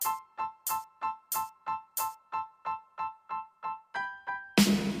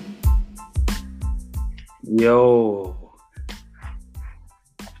Yo,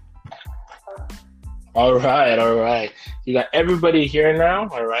 All right. You got everybody here now.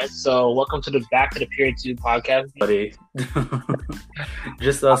 All right. So welcome to the Back to the Period 2 podcast. buddy.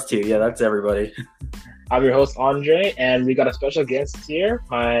 Just us two. Yeah, that's everybody. I'm your host, Andre, and we got a special guest here,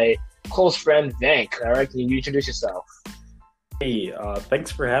 my close friend, Vank. All right. Can you introduce yourself? Hey, thanks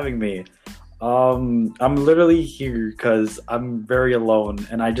for having me. I'm literally here because I'm very alone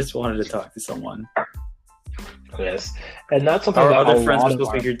and I just wanted to talk to someone. Yes. And that's something Our that other a friends lot are of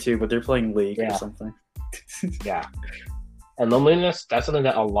supposed to be here too, but they're playing League or something. Yeah. And loneliness, that's something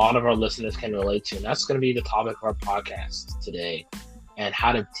that a lot of our listeners can relate to. And that's going to be the topic of our podcast today, and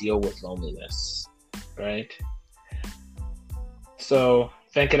how to deal with loneliness, right? So,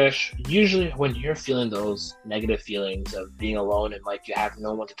 Venkatesh, usually when you're feeling those negative feelings of being alone and like you have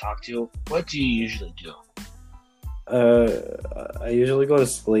no one to talk to, what do you usually do? I usually go to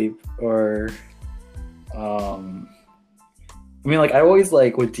sleep or I always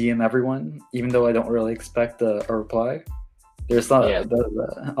would DM everyone, even though I don't really expect a reply. There's not. Yeah.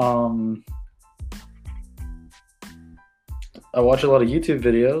 I watch a lot of YouTube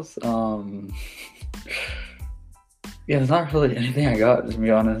videos. Yeah, there's not really anything I got, to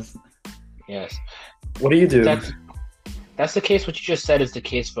be honest. Yes. What do you do? That's the case. What you just said is the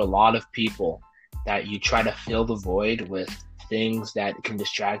case for a lot of people, that you try to fill the void with things that can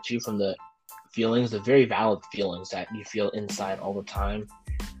distract you from the feelings, the very valid feelings that you feel inside all the time.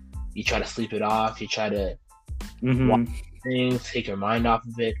 You try to sleep it off. You try to watch things, take your mind off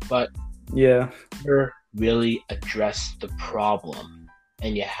of it, but never really address the problem.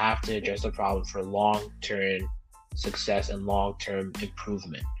 And you have to address the problem for long-term success and long-term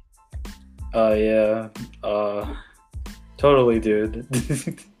improvement. Totally, dude.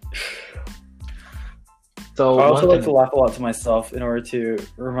 So I also like to laugh a lot to myself in order to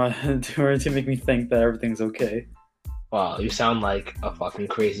make me think that everything's okay. Wow, you sound like a fucking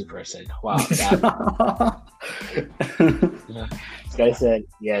crazy person. Wow. This guy said,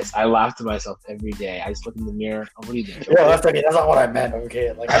 yes, I laugh to myself every day. I just look in the mirror. Oh, what are you doing? Yeah, that's okay. That's not what I meant.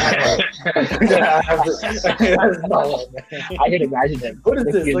 Okay, I can imagine him. What is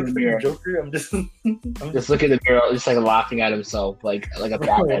this? Like the Joker? I'm just look in the mirror, just laughing at himself, like a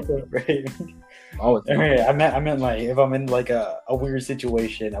Batman. Right. Oh, okay. I meant if I'm in a weird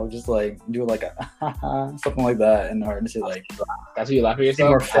situation, I would just do a something like that in order to That's what you laugh at yourself. Be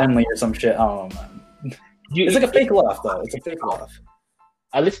more friendly or some shit. Oh man. It's like a fake laugh, though. It's a fake laugh.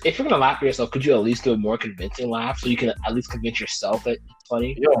 At least, if you're gonna laugh at yourself, could you at least do a more convincing laugh so you can at least convince yourself that it's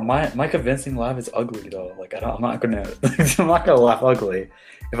funny? Yo, my convincing laugh is ugly though. I'm not gonna laugh ugly.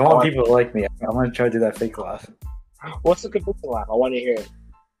 If I want people to like me, I'm gonna try to do that fake laugh. What's the convincing laugh? I want to hear it.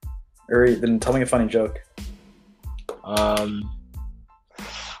 Alright, then tell me a funny joke. A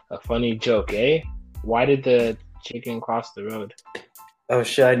funny joke, eh? Why did the chicken cross the road? Oh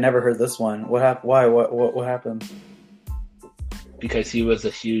shit! I never heard this one. What happened? Why? What happened? Because he was a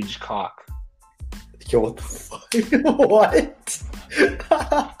huge cock. Yo, what the fuck? What?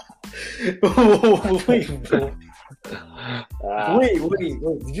 Wait.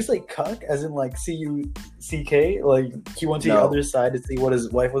 Did you say cuck? As in C-U-C-K? He went to the other side to see what his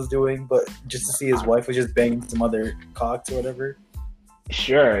wife was doing, but just to see his wife was just banging some other cocks or whatever?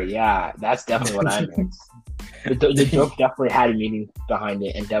 Sure, yeah. That's definitely what I meant. The joke definitely had a meaning behind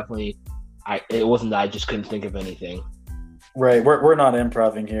it, and definitely, it wasn't that I just couldn't think of anything. Right, we're not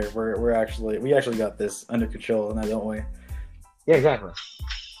improvising here. We actually got this under control, now don't we? Yeah, exactly.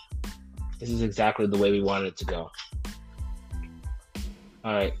 This is exactly the way we wanted it to go.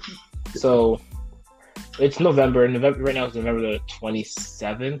 All right, so it's November. November right now is November the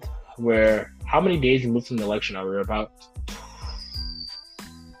 27th. Where how many days removed from the election are we? About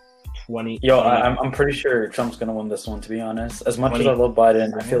 20. Yo, I'm pretty sure Trump's gonna win this one. To be honest, as much as I love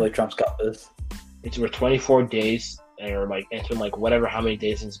Biden, I feel like Trump's got this. We're 24 days, or entering whatever how many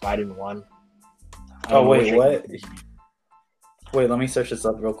days since Biden won. Oh wait, what? Wait, let me search this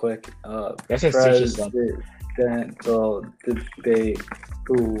up real quick. Presidential debate.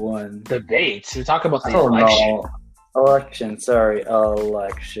 Who won? Debates. We're talking about the election. No. Election.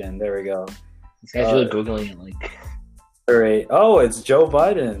 There we go. This guy's really googling it. All right. Oh, it's Joe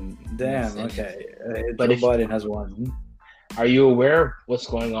Biden. Damn. Okay. Joe Biden has won. Are you aware of what's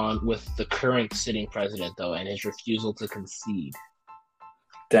going on with the current sitting president, though, and his refusal to concede?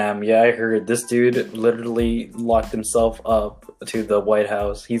 Damn, yeah, I heard this dude literally locked himself up to the White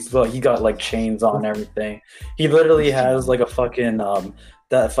House. He got chains on and everything. He literally has a fucking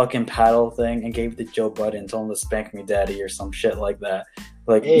that fucking paddle thing and gave it to Joe Budden, told him to spank me daddy or some shit like that.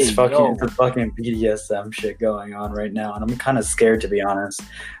 Like Hey, it's yo. a fucking BDSM shit going on right now, and I'm kind of scared, to be honest.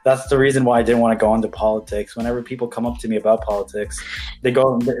 That's the reason why I didn't want to go into politics. Whenever people come up to me about politics, I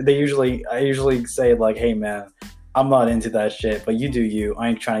usually say like, "Hey man, I'm not into that shit, but you do you. I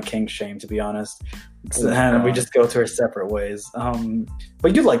ain't trying to king shame, to be honest." And we just go to our separate ways. But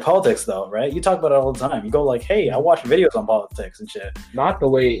you do like politics though, right? You talk about it all the time. You go like, "Hey, I watch videos on politics and shit." Not the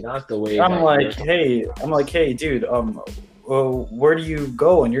way I'm like, hey, dude, well, where do you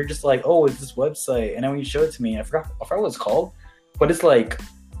go? And you're just like, oh, it's this website. And then when you show it to me, I forgot what it's called, but it's like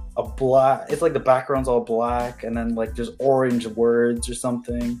it's like the background's all black, and then like there's orange words or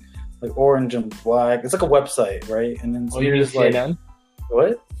something, like orange and black. It's like a website, right? And then you're just CNN? Like,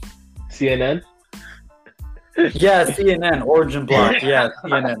 what? CNN? Yeah, CNN, orange and black. Yeah,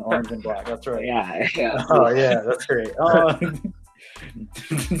 CNN, orange and black. That's right. Yeah. Oh yeah, that's great.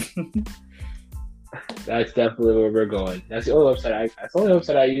 That's definitely where we're going. That's the only website that's the only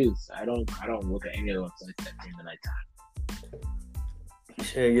website I use. I don't look at any other websites during the nighttime.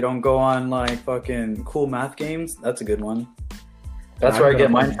 Shit, you don't go on like fucking Cool Math Games? That's a good one. That's where I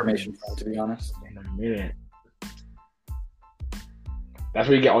get my information from, to be honest. In a minute. That's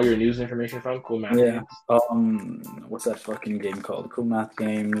where you get all your news information from? Cool Math Games? What's that fucking game called? Cool Math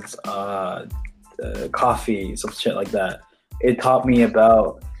Games, Coffee, some shit like that. It taught me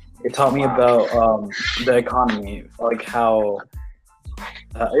about the economy, like how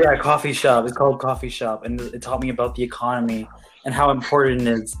Coffee Shop. It's called Coffee Shop, and it taught me about the economy and how important it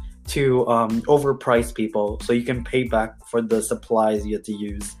is to overprice people so you can pay back for the supplies you have to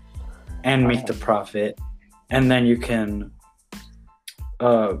use and make the profit, and then you can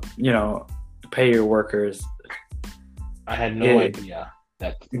pay your workers. I had no idea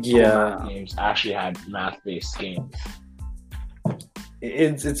that Math Games actually had math-based games.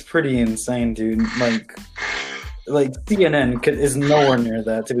 It's pretty insane, dude. Like CNN is nowhere near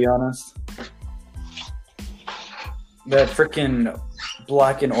that, to be honest. That freaking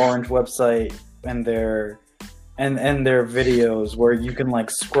black and orange website and their videos where you can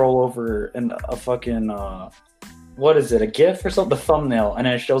like scroll over and a fucking what is it, a GIF or something, the thumbnail, and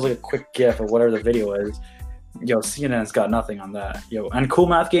then it shows like a quick GIF of whatever the video is. Yo, CNN's got nothing on that. Yo, and Cool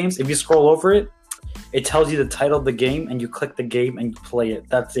Math Games, if you scroll over it, it tells you the title of the game, and you click the game and you play it.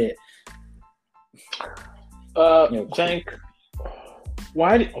 That's it. Jank,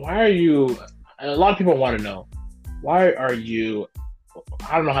 why are you? A lot of people want to know, why are you?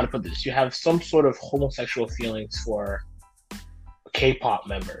 I don't know how to put this. You have some sort of homosexual feelings for K-pop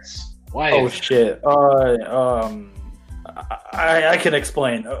members. Why? Oh shit. I can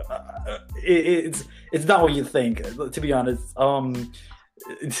explain. It's not what you think, to be honest.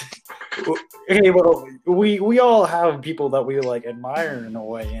 Hey, well, we all have people that we like admire in a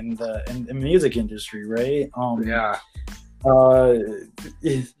way in the music industry, right?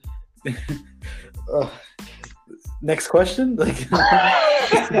 Next question. Like,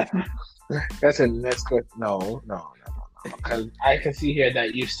 that's a next question. No. Because I can see here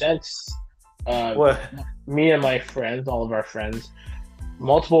that you sent me and my friends, all of our friends,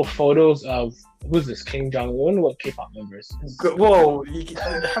 multiple photos of who's this, Kim Jong-un? What K-pop members? Whoa, you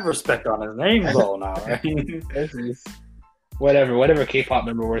have respect on his name though now, right? This is whatever K-pop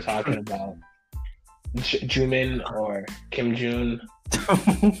member we're talking about. Jumin or Kim Jun.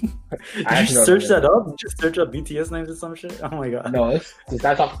 Did you search that up? Just search up BTS names or some shit? Oh my god. No, that's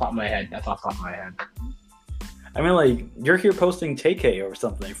off the top of my head. I mean, like, you're here posting TK or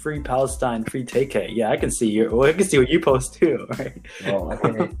something. Free Palestine, free TK. Yeah, I can see I can see what you post too, right? Oh,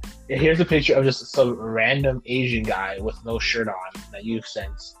 okay. Here's a picture of just some random Asian guy with no shirt on that you've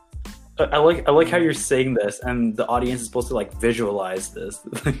sent. I like how you're saying this, and the audience is supposed to like visualize this.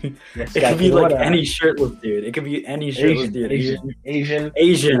 It could be like any shirtless dude. It could be any shirtless dude. Asian.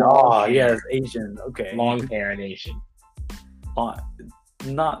 Oh, yes, Asian. Okay. Long hair and Asian.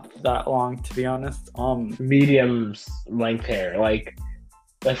 Not that long, to be honest. Medium length hair, like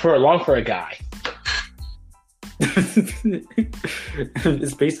for a guy.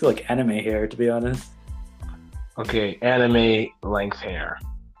 It's basically like anime hair, to be honest. Okay, anime length hair,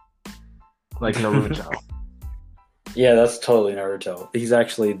 like Naruto. Yeah, that's totally Naruto. He's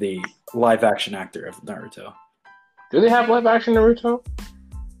actually the live action actor of Naruto. Do they have live action Naruto?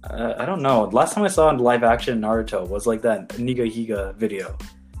 I don't know. Last time I saw live action Naruto was like that Nigahiga video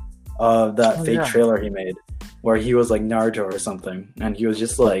of that fake trailer he made where he was like Naruto or something, and he was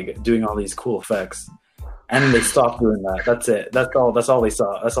just like doing all these cool effects, and then they stopped doing that. That's it. That's all they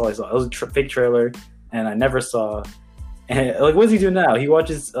saw. That's all I saw. It was a fake trailer, and I never saw. And like, what does he do now? He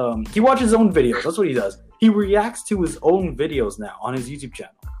watches his own videos. That's what he does. He reacts to his own videos now on his YouTube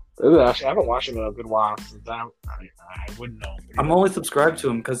channel. Actually, I haven't watched him in a good while. Since I wouldn't know. I'm only subscribed to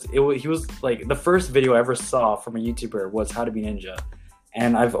him because he was like the first video I ever saw from a YouTuber was How to Be Ninja,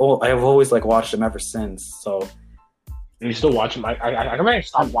 and I've always like watched him ever since. So you still watch him? I remember I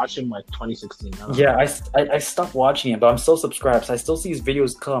stopped watching him like 2016. Yeah, I stopped watching it, but I'm still subscribed. So I still see his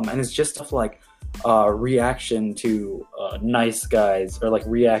videos come, and it's just stuff like reaction to Nice Guys or like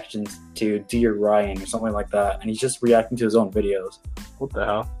reactions to Dear Ryan or something like that, and he's just reacting to his own videos. What the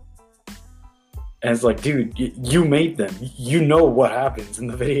hell? And it's like, dude, you made them. You know what happens in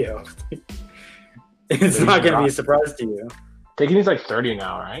the video. It's not going to be a surprise to you. I think he's like 30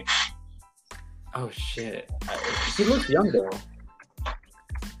 now, right? Oh, shit. He looks young, though.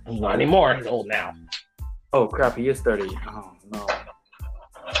 Not anymore. He's old now. Oh, crap. He is 30. Oh, no.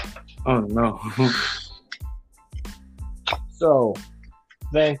 Oh, no. So,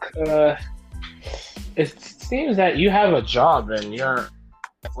 Vank, it seems that you have a job and you're...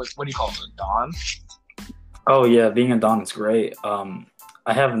 What do you call it? A Don? Oh, yeah. Being a Don is great. I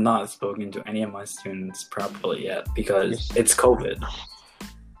have not spoken to any of my students properly yet because it's COVID.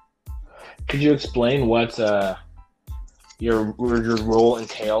 Could you explain what your role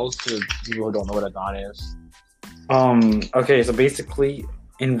entails to people who don't know what a Don is? Okay, so basically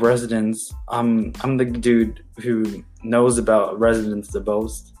in residence, I'm the dude who knows about residence the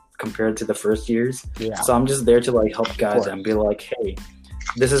most compared to the first years. Yeah. So I'm just there to like help guys and be like, hey,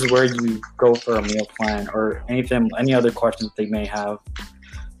 this is where you go for a meal plan or any other questions they may have.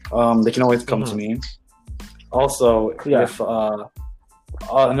 They can always come to me. Also, if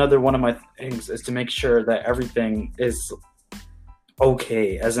another one of my things is to make sure that everything is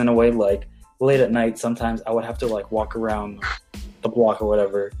okay, as in a way like late at night, sometimes I would have to like walk around the block or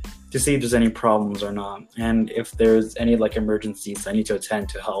whatever to see if there's any problems or not. And if there's any like emergencies I need to attend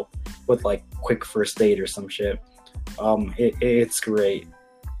to help with like quick first aid or some shit. It's great.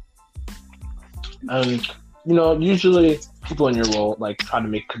 Usually people in your role like try to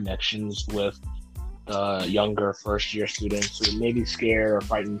make connections with younger first year students who may be scared or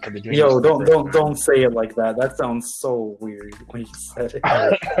frightened because they're doing. Yo, don't say it like that. That sounds so weird when you said it.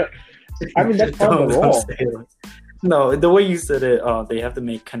 I mean, that's part of the role. No, the way you said it, they have to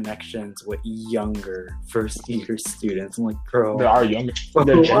make connections with younger first year students. I'm like, bro, they are younger.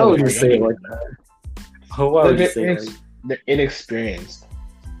 Why would you say it like that? Why would you say it? They're inexperienced.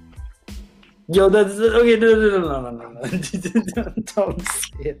 Yo, that's okay. No. Don't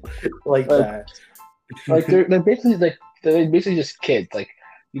say it like that. Like they're basically just kids. Like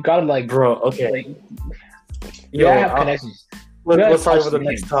you gotta like, bro. Okay. Like, you have connections. Let's talk about the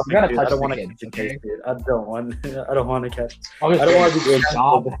next topic. Dude. I don't want to catch a case, dude. I don't want to catch. Okay, I don't want to be your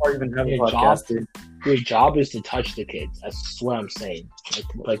job before even have a podcast, dude. Your job is to touch the kids. That's what I'm saying.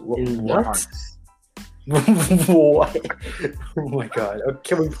 Like in their hearts. What? Oh my god!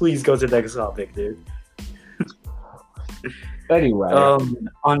 Can we please go to the next topic, dude? Anyway,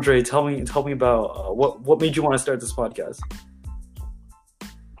 Andre, tell me about what made you want to start this podcast.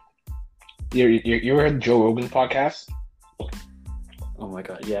 You ever heard the Joe Rogan podcast? Oh my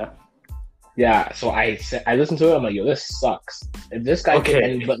god, yeah. Yeah, so I listened to it. I'm like, yo, this sucks. If this guy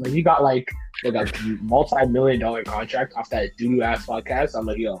but he got like a multi-million-dollar contract off that doo-doo ass podcast, I'm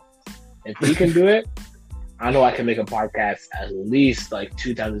like, yo, if he can do it, I know I can make a podcast at least like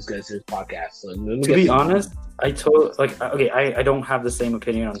 2 times as good as his podcast. So to be honest, I don't have the same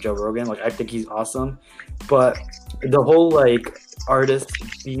opinion on Joe Rogan. Like, I think he's awesome, but the whole like artist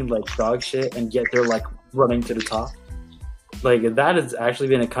being like dog shit and yet they're like running to the top, like that has actually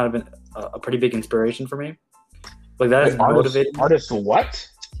been a pretty big inspiration for me. Like that is motivating. Artists what?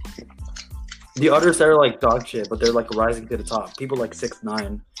 The artists that are like dog shit, but they're like rising to the top. People like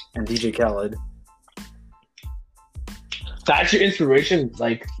 6ix9ine and DJ Khaled. That's your inspiration,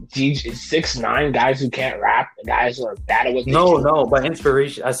 like DJ 6ix9ine, guys who can't rap, guys who are bad at what they do. No, by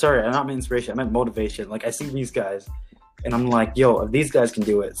inspiration. Sorry, I not meant inspiration. I meant motivation. Like I see these guys, and I'm like, yo, if these guys can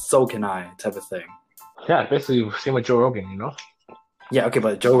do it, so can I, type of thing. Yeah, basically same with Joe Rogan, you know. Yeah, okay,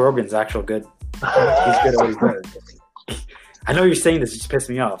 but Joe Rogan's actual good. He's good at what he does. I know you're saying this, it just pissed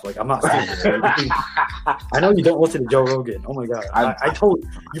me off. Like, I'm not saying this. I know you don't listen to Joe Rogan. Oh my god. I told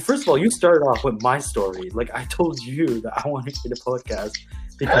you, first of all, you started off with my story. Like, I told you that I wanted to get a podcast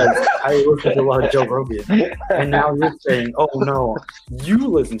because I listen to a lot of Joe Rogan. And now you're saying, oh no, you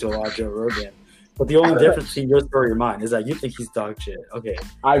listen to a lot of Joe Rogan. But the only difference between your story and mine is that you think he's dog shit. Okay.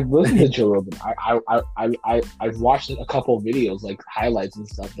 I've listened to Joe Rogan. I've watched a couple of videos, like highlights and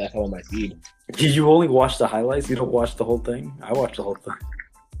stuff that fell on my feed. You only watch the highlights? You don't watch the whole thing? I watched the whole thing.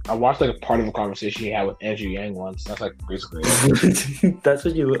 I watched like a part of a conversation he had with Andrew Yang once. That's like basically it. That's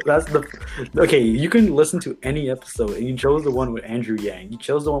what you. That's the. Okay, you can listen to any episode, and you chose the one with Andrew Yang. You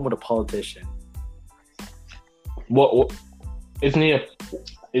chose the one with a politician. What isn't he?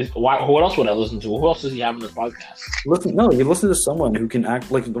 What else would I listen to? Who else does he have on this podcast? You listen to someone who can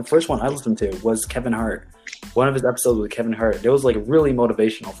act like the first one I listened to was Kevin Hart. One of his episodes with Kevin Hart. It was like really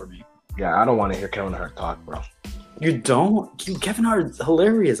motivational for me. Yeah, I don't want to hear Kevin Hart talk, bro. You don't? Kevin Hart's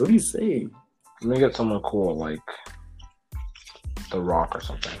hilarious. What are you saying? Let me get someone cool like The Rock or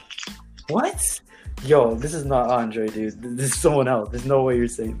something. What? Yo, this is not Andre, dude. This is someone else. There's no way you're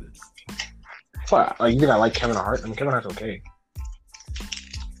saying this. What? Like, you think I like Kevin Hart? I mean, Kevin Hart's okay.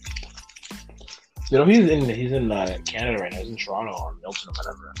 You know, he's in Canada right now. He's in Toronto or Milton or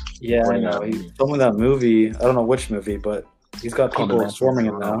whatever. Yeah, I know. He's filming that movie. I don't know which movie, but he's got people swarming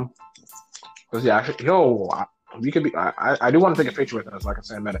him now. Was he actually? We could be. I do want to take a picture with him so I can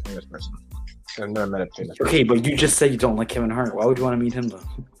say I met a famous person. I've never met a famous person. Okay, but you just said you don't like Kevin Hart. Why would you want to meet him though?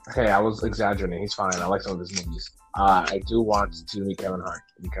 Okay, I was exaggerating. He's fine. I like some of his movies. I do want to meet Kevin Hart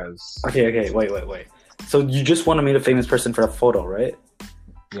because. Okay. Wait. So you just want to meet a famous person for a photo, right?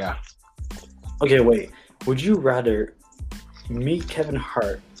 Yeah. Okay, wait. Would you rather meet Kevin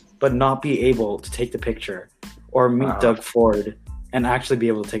Hart but not be able to take the picture, or meet Doug Ford and actually be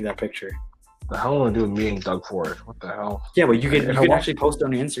able to take that picture? The hell am I doing meeting Doug Ford? What the hell? Yeah, but you can actually post it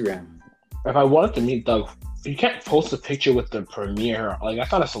on Instagram. If I wanted to meet Doug, you can't post a picture with the premiere. Like,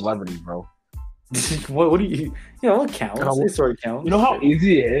 that's not a celebrity, bro. what do you? What counts? Counts. You know how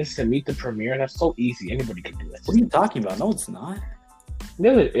easy it is to meet the premiere? That's so easy. Anybody can do it. What are you talking about? No, it's not.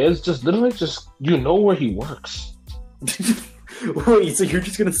 Yeah, it is. Just literally, you know where he works. Wait, so you're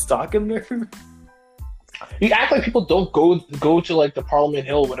just gonna stalk him there? You act like people don't go to like the Parliament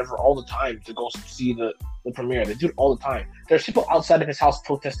Hill, whatever, all the time to go see the premiere. They do it all the time. There's people outside of his house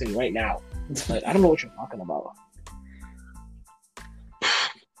protesting right now. Like, I don't know what you're talking about.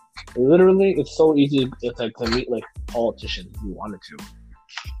 Literally, it's so easy. It's like to meet like politicians if you wanted to.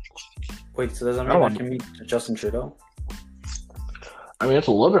 Wait, so does that mean I can meet Justin Trudeau? I mean, it's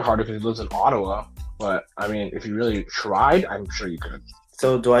a little bit harder because he lives in Ottawa. But I mean, if you really tried, I'm sure you could.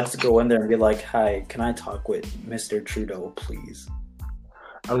 So do I just go in there and be like, "Hi, can I talk with Mr. Trudeau, please?"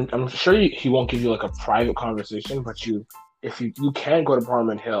 I'm sure he won't give you like a private conversation, but if you can go to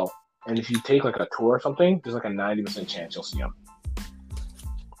Parliament Hill, and if you take like a tour or something, there's like a 90% chance you'll see him.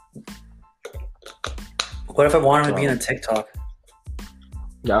 What if I want him to be in a TikTok?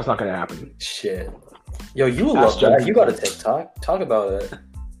 Yeah, that's not gonna happen. Shit. Yo, you love that. You got a TikTok. Talk about it.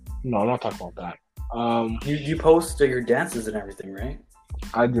 No, I'm not talking about that. You post your dances and everything, right?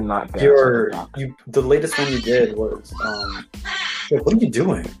 I do not dance. The latest one you did was what are you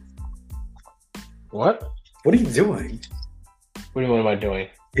doing? What? What are you doing? What am I doing?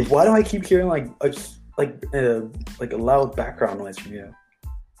 Why do I keep hearing like a loud background noise from you?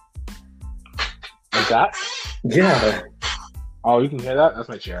 Like that? Yeah. Oh, you can hear that? That's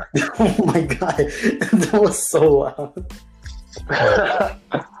my chair. Oh my god, that was so loud.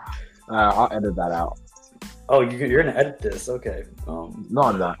 I'll edit that out. Oh, you're gonna edit this? Okay. No,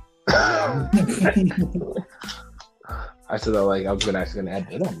 I'm not. I said that like I was gonna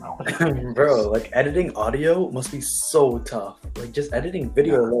edit it. I don't know. Bro, like editing audio must be so tough. Like just editing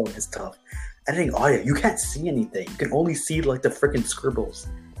video alone is tough. Editing audio, you can't see anything. You can only see like the freaking scribbles.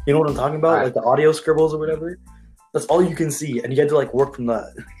 You know what I'm talking about? Right. Like the audio scribbles or whatever. That's all you can see, and you had to like work from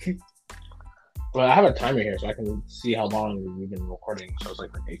that. Well, I have a timer here, so I can see how long we've been recording. So it's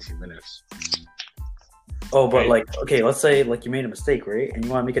like 18 minutes. Oh, but like, okay, let's say like you made a mistake, right? And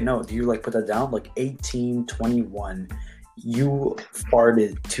you want to make a note. Do you like put that down? Like 18:21, you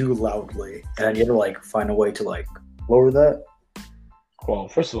farted too loudly, and you had to like find a way to like lower that. Well,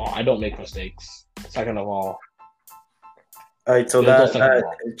 first of all, I don't make mistakes. Second of all, right. So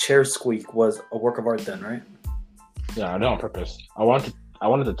that chair squeak was a work of art, then, right? Yeah, I did it on purpose. I wanted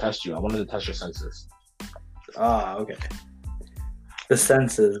to test you. I wanted to test your senses. Ah, okay. The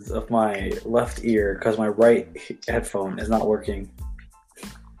senses of my left ear, because my right headphone is not working.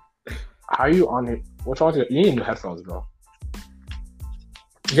 How are you on it? What's wrong with you? You need new headphones, bro.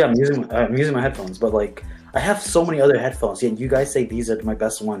 Yeah, I'm using my headphones, but like I have so many other headphones. Yet you guys say these are my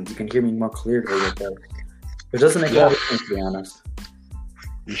best ones. You can hear me more clearly with them. It doesn't make a lot of sense, to be honest.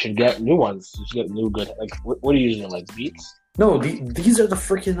 You should get new ones. You should get new good. Like, what are you using? Like Beats? No, these are the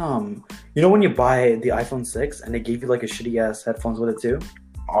freaking You know when you buy the iPhone 6 and they gave you like a shitty ass headphones with it too?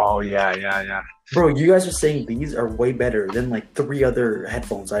 Oh yeah. Bro, you guys are saying these are way better than like 3 other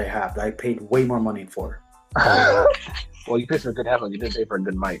headphones I have that I paid way more money for. Well, you paid for a good headphone. You didn't pay for a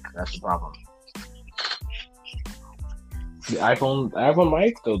good mic. That's the problem. The iPhone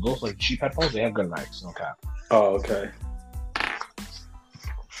mic, those like cheap headphones, they have good mics. No cap. Oh, okay.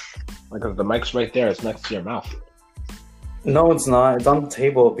 Like the mic's right there. It's next to your mouth. No, it's not. It's on the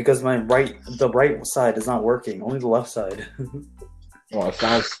table because the right side is not working. Only the left side. Well, it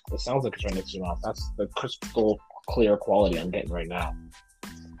sounds like it's right next to your mouth. That's the crystal clear quality I'm getting right now.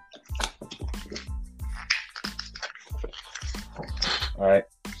 All right.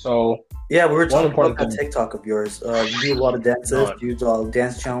 So yeah, we were talking about important that TikTok of yours. You do a lot of dances. No. You do a lot of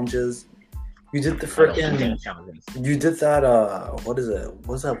dance challenges. You did the I don't do freaking. dance challenges. You did that. What is it?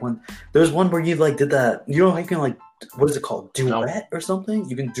 What's that one? There's one where you like did that. You know how you can like. What is it called? Duet or something?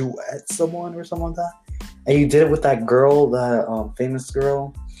 You can duet someone or something like that. And you did it with that girl, that famous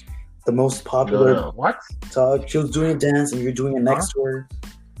girl, the most popular. No. What? TikTok. She was doing a dance, and you're doing it next to her.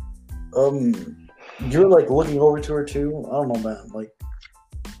 You're like looking over to her too. I don't know, man. Like,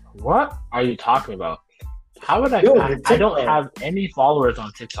 What are you talking about? How would I? Yo, I don't have any followers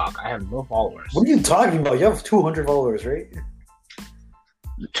on TikTok. I have no followers. what are you talking about? You have 200 followers, right?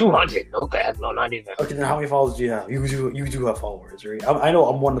 200? No bad. No, not even. Okay, then how many followers do you have? You do have followers, right? I know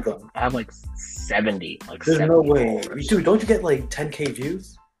I'm one of them. I have like 70. Like There's 70 no way, followers. dude. Don't you get like 10K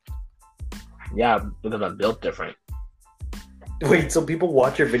views? Yeah, because I'm built different. Wait, so people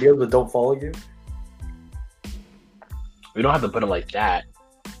watch your videos but don't follow you? We don't have to put it like that.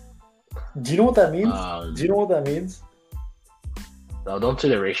 Do you know what that means? Do you know what that means? No, don't say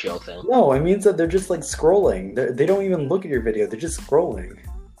the ratio thing. No, it means that they're just like scrolling. They don't even look at your video. They're just scrolling.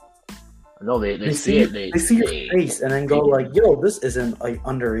 No, they see it. They see your face and then go like, "Yo, this isn't an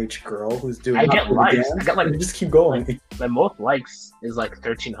underage girl who's doing." I get likes. Dance. I get like. And just keep going. My most likes is like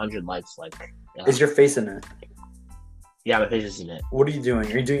 1,300 likes. Like, yeah. Is your face in it? Yeah, my face is in it. What are you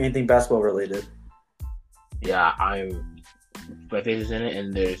doing? Are you doing anything basketball related? Yeah, my face is in it,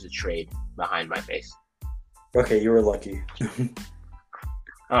 and there's a trade behind my face. Okay, you were lucky.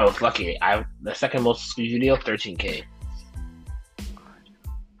 Oh, it's lucky. The second most video, 13K.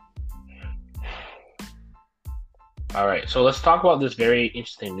 All right, so let's talk about this very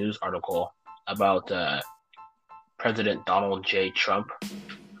interesting news article about President Donald J. Trump.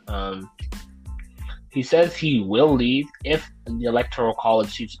 He says he will leave if the Electoral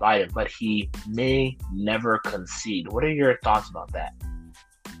College suits Biden, but he may never concede. What are your thoughts about that?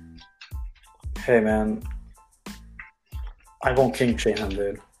 Hey, man. I won't king shame him,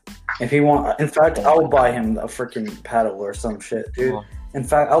 dude. If he in fact, I'll buy him a freaking paddle or some shit, dude. Oh. In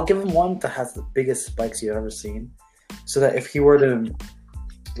fact, I'll give him one that has the biggest spikes you've ever seen, so that if he were to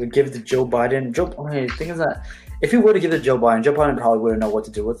give it to Joe Biden, the thing is that if he were to give it to Joe Biden probably wouldn't know what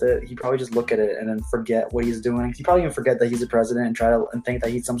to do with it. He'd probably just look at it and then forget what he's doing. He'd probably even forget that he's the president and think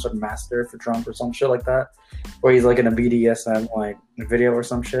that he's some sort of master for Trump or some shit like that, or he's like in a BDSM like video or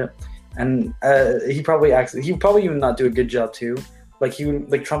some shit. And he probably even not do a good job too. Like he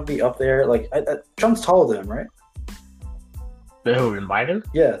would, like Trump be up there. Like Trump's taller than him, right? Who, in Biden?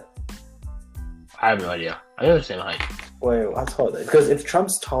 Yeah. I have no idea. I think the same height. Wait, how tall are they? Because if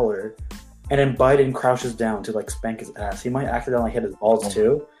Trump's taller, and then Biden crouches down to like spank his ass, he might accidentally hit his balls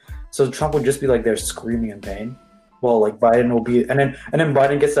too. So Trump would just be like there screaming in pain. Well, like Biden will be, and then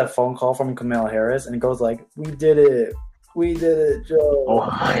Biden gets that phone call from Kamala Harris, and it goes like, "We did it, Joe. Oh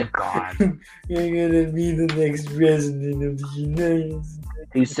my god, You're gonna be the next president of the United States."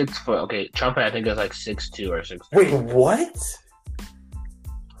 he's 6 foot. Okay, Trump I think is like 6'2" or 6'3". Wait, what?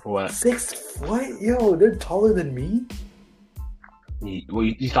 What? 6 foot? Yo, they're taller than me.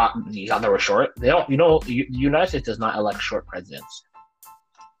 You thought they were short? They don't. The United States does not elect short presidents.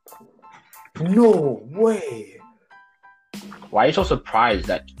 No way. Why are you so surprised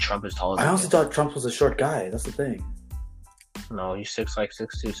that Trump is taller than I honestly you? thought Trump was a short guy. That's the thing. No, he's 6'2",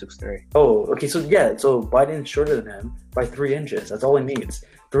 6'3". Oh, okay. So Biden's shorter than him by 3 inches. That's all he needs.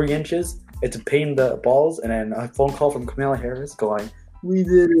 3 inches. It's a pain in the balls, and then a phone call from Kamala Harris going, "We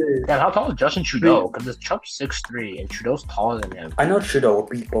did it." Yeah, how tall is Justin Trudeau? Because Trump's 6'3" and Trudeau's taller than him. I know Trudeau will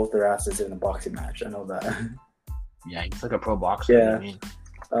beat both their asses in a boxing match. I know that. Yeah, he's like a pro boxer. Yeah. I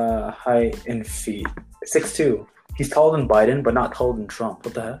mean. Height and feet. 6'2". He's taller than Biden, but not taller than Trump.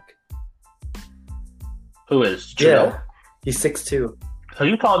 What the heck? Who is Trudeau? Yeah, he's 6'2". So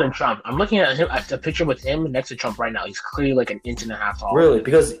you taller than Trump. I'm looking at him at a picture with him next to Trump right now. He's clearly like 1.5 inches taller. Really?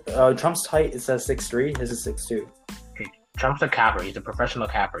 Because Trump's height, it says 6'3". His is 6'2". Trump's a capper. He's a professional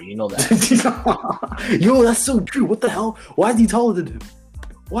capper. You know that. Yo, that's so true. What the hell? Why is he taller than him?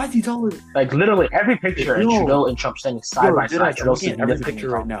 Why is he taller? Like literally every picture, and Trudeau and Trump standing side by side. I'm Trudeau's looking at every significantly picture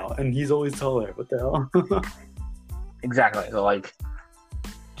right now, and he's always taller. What the hell? Exactly. So like,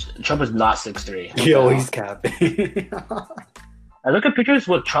 Trump is not 6'3". Yo, he's capping. I look at pictures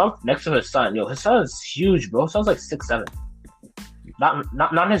with Trump next to his son. Yo, his son is huge, bro. His son's like 6'7".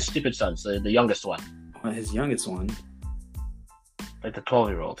 Not his stupid son, so the youngest one, His youngest one, like the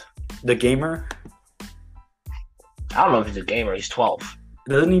 12-year-old. the gamer. I don't know if he's a gamer. He's 12.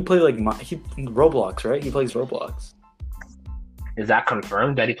 Doesn't he play like Roblox? Right? He plays Roblox. Is that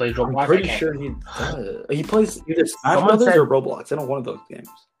confirmed that he plays Roblox? I'm pretty sure he does. He plays either Smash Someone Brothers said- or Roblox. I know one of those games.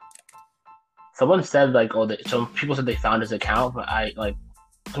 Someone said like, some people said they found his account, but I like,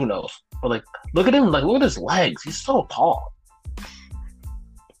 who knows? But like, look at him. Like, look at his legs. He's so tall.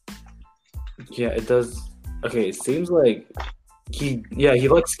 Yeah, it does. Okay, it seems like he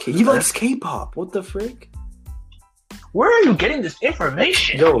likes K-pop. What the frick? Where are you getting this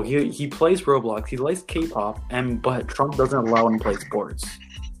information? Yo, he plays Roblox. He likes K-pop, but Trump doesn't allow him to play sports.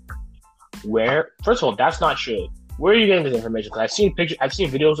 Where? First of all, that's not true. Where are you getting this information? Because I've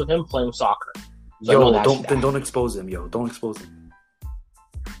seen videos of him playing soccer. So Yo, don't expose him. Yo, don't expose him.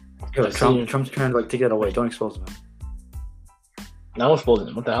 Yo, Trump's trying to like take it away. Don't expose him. No, I'm exposing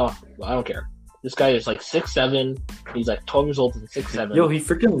him. What the hell? Well, I don't care. This guy is like 6'7". He's like 12 years old and 6'7". Yo, he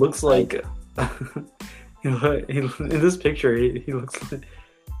freaking looks like. In this picture, he looks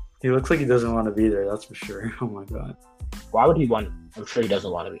like he doesn't want to be there. That's for sure. Oh my god. Why would he want? I'm sure he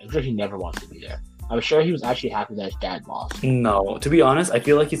doesn't want to be. I'm sure he never wants to be there. I'm sure he was actually happy that his dad lost. No, to be honest, I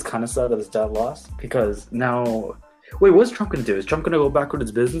feel like he's kind of sad that his dad lost because now. Wait, what's Trump gonna do? Is Trump gonna go back with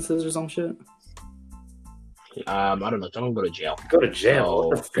his businesses or some shit? I don't know. Trump gonna go to jail. Go to jail?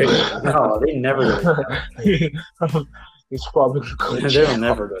 What the frick? No, they never go to jail. He's probably gonna go to jail. They'll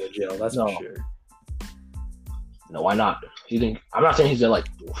never go to jail. That's No. for sure. No, why not? I'm not saying he's gonna like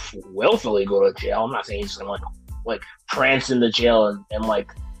willfully go to jail. I'm not saying he's gonna like prance into jail and like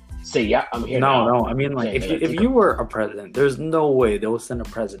say, yeah, I'm here. No. I mean, like, if you were a president, there's no way they will send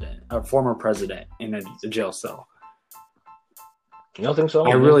a former president, in a jail cell. You don't think so?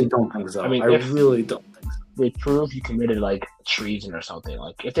 I really don't think so. I mean, I really don't think so. They prove he committed like treason or something.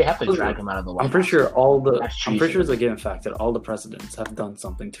 Like if they have to drag him out of the White I'm pretty House, sure that's I'm pretty sure treason. it's a given fact that all the presidents have done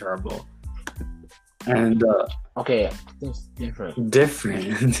something terrible. And Okay, it's different.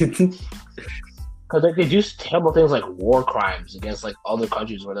 different. Because like, they do terrible things like war crimes against like other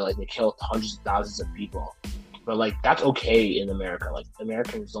countries where they kill hundreds of thousands of people. But like that's okay in America. Like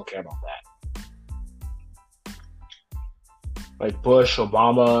Americans don't care about that. Like Bush,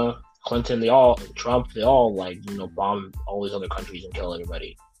 Obama, Clinton, Trump, they all like bomb all these other countries and kill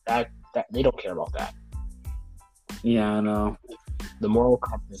everybody. That they don't care about that. Yeah, I know. The moral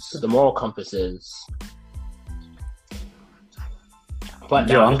compass is. But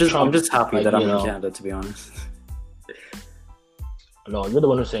Yo, now I'm Trump, just happy like, that I'm in Canada, to be honest. No, you're the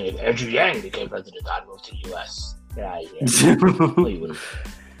one who's saying if Andrew Yang became president, I'd move to the U.S. Get out of here. No, you wouldn't.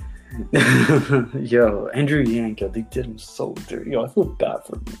 Yo, Andrew Yang, yo, they did him so dirty. Yo, I feel bad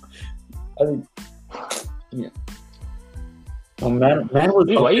for him. I think, yeah. Oh, man was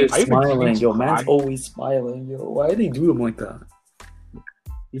Dude, up why there are you smiling. pretending to Yo, man's cry? always smiling. Yo, why do they do him like that?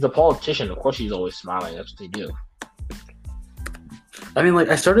 He's a politician. Of course, he's always smiling. That's what they do. I mean, like,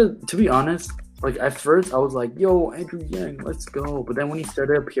 I started, to be honest, like, at first I was like, yo, Andrew Yang, let's go. But then when he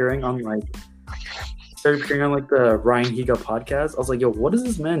started appearing on, like, the Ryan Higa podcast, I was like, yo, what is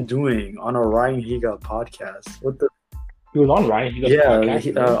this man doing on a Ryan Higa podcast? What the? He was on Ryan.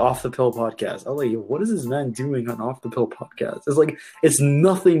 Off the Pill podcast. I was like, yo, what is this man doing on Off the Pill podcast? It's like, it's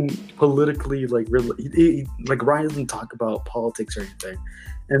nothing politically, like, really, like, Ryan doesn't talk about politics or anything.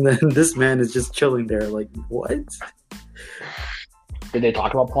 And then this man is just chilling there, like, what? Did they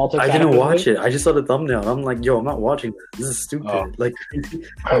talk about politics? I didn't watch it. I just saw the thumbnail. I'm like, yo, I'm not watching this. This is stupid. Oh. Like,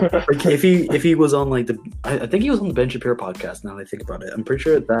 if he was on like I think he was on the Ben Shapiro podcast. Now that I think about it, I'm pretty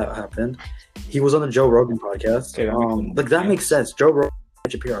sure that happened. He was on the Joe Rogan podcast. Okay, that makes sense. Joe Rogan,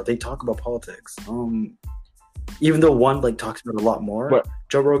 Ben Shapiro, they talk about politics. Even though one like talks about it a lot more, But-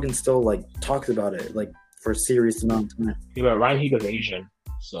 Joe Rogan still like talks about it like for a serious amount of time. Yeah, but Ryan Higa's Asian,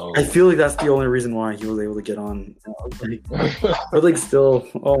 so I feel like that's the only reason why he was able to get on. But like, still,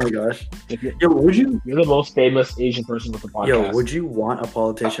 oh my gosh. Yo, would you? You're the most famous Asian person with the podcast. Yo, would you want a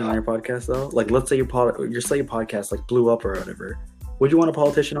politician on your podcast though? Like, let's say your podcast like blew up or whatever. Would you want a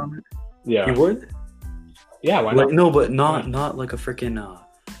politician on it? Yeah. You would? Yeah, why Like, not? no, but not like a freaking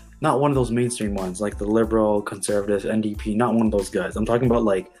not one of those mainstream ones, like the liberal, conservative, NDP. Not one of those guys. I'm talking about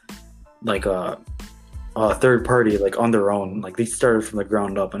like a third party, like on their own. Like they started from the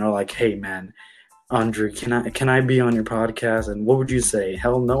ground up and are like, hey man, Andrew, can I be on your podcast? And what would you say?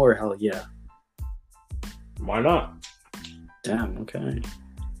 Hell no or hell yeah? Why not? Damn, okay.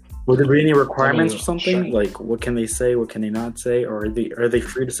 Would there be any requirements I mean, or something? sure. Like, what can they say? What can they not say? Or are they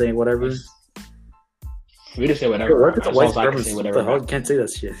free to say whatever? Free to say Yo, whatever. what if it's a As long white as I can supremacist? say What whatever. the hell? You can't say that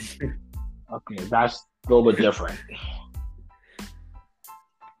shit. Okay, that's a little bit different.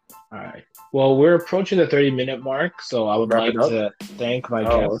 All right. Well, we're approaching the 30-minute mark, so I would Wrap like it up? to thank my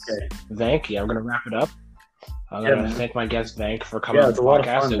Oh, guest, okay. Vank. Yeah, I'm going to wrap it up. I'm Yeah, going to man. thank my guest, Vank, for coming Yeah, on it's the a lot of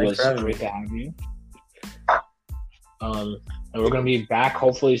podcast. fun. It Thanks was for having great me. to have you. And we're going to be back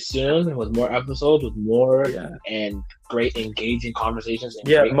hopefully soon with more episodes, with more Yeah. and great engaging conversations. And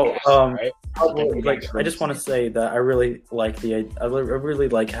Yeah, great guests, all right? So thank you like guys for I just want to listening. say that I really like I really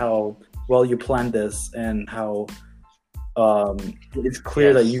like how well you planned this and how it's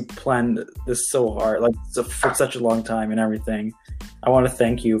clear that Yes. you planned this so hard, like for such a long time and everything. I want to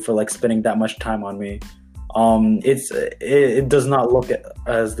thank you for like spending that much time on me. It does not look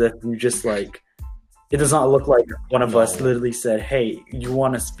as if you just like. It does not look like one of us No. literally said, "Hey, you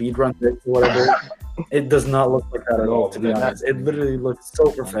want to speed run this or whatever." It does not look like that at all, to be honest. It literally looks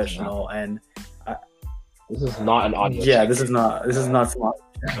so professional, and This is not an audio yeah, check. this is not smart.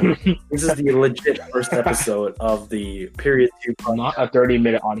 This is the legit first episode of the Period 2 podcast. Not a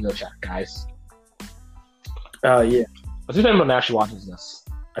 30-minute audio check, guys. Yeah, Let's see if anyone actually watches this.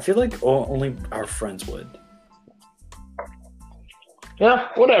 I feel like only our friends would. Yeah,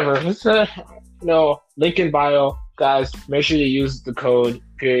 whatever. It's link in bio, guys. Make sure you use the code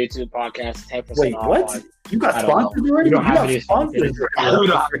Period2 Podcast 10% Wait, off. what? You got I don't know. sponsored already? We don't You have got any sponsored. sponsors. We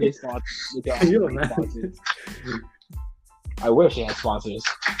don't have any sponsors. We don't have You any don't sponsors. I wish I had sponsors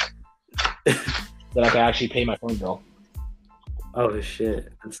that I could actually pay my phone bill. Oh shit!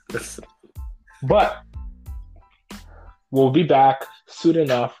 But we'll be back soon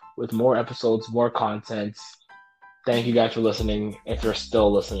enough with more episodes, more content. Thank you guys for listening. If you're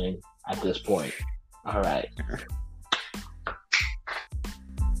still listening at this point, all right.